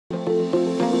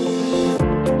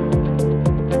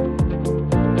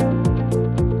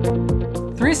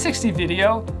360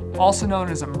 video, also known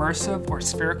as immersive or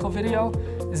spherical video,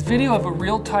 is video of a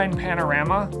real-time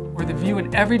panorama where the view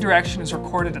in every direction is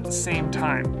recorded at the same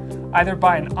time, either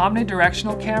by an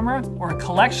omnidirectional camera or a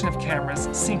collection of cameras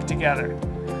synced together.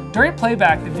 During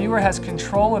playback, the viewer has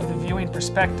control of the viewing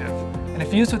perspective, and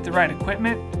if used with the right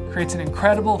equipment, creates an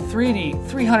incredible 3D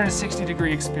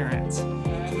 360-degree experience.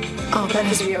 Oh, that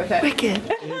is wicked.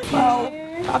 Wow,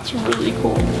 that's really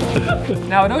cool.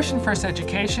 Now at Ocean First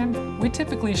Education, we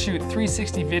typically shoot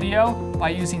 360 video by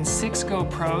using 6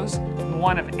 GoPros in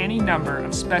one of any number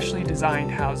of specially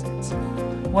designed housings.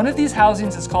 One of these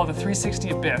housings is called the 360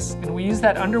 Abyss, and we use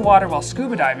that underwater while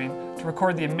scuba diving to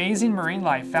record the amazing marine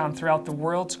life found throughout the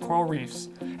world's coral reefs,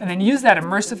 and then use that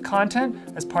immersive content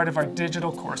as part of our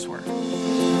digital coursework.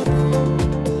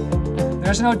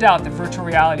 There's no doubt that virtual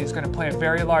reality is going to play a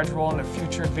very large role in the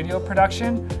future of video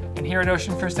production, and here at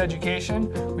Ocean First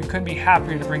Education, we couldn't be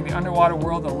happier to bring the underwater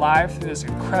world alive through this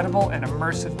incredible and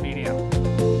immersive medium.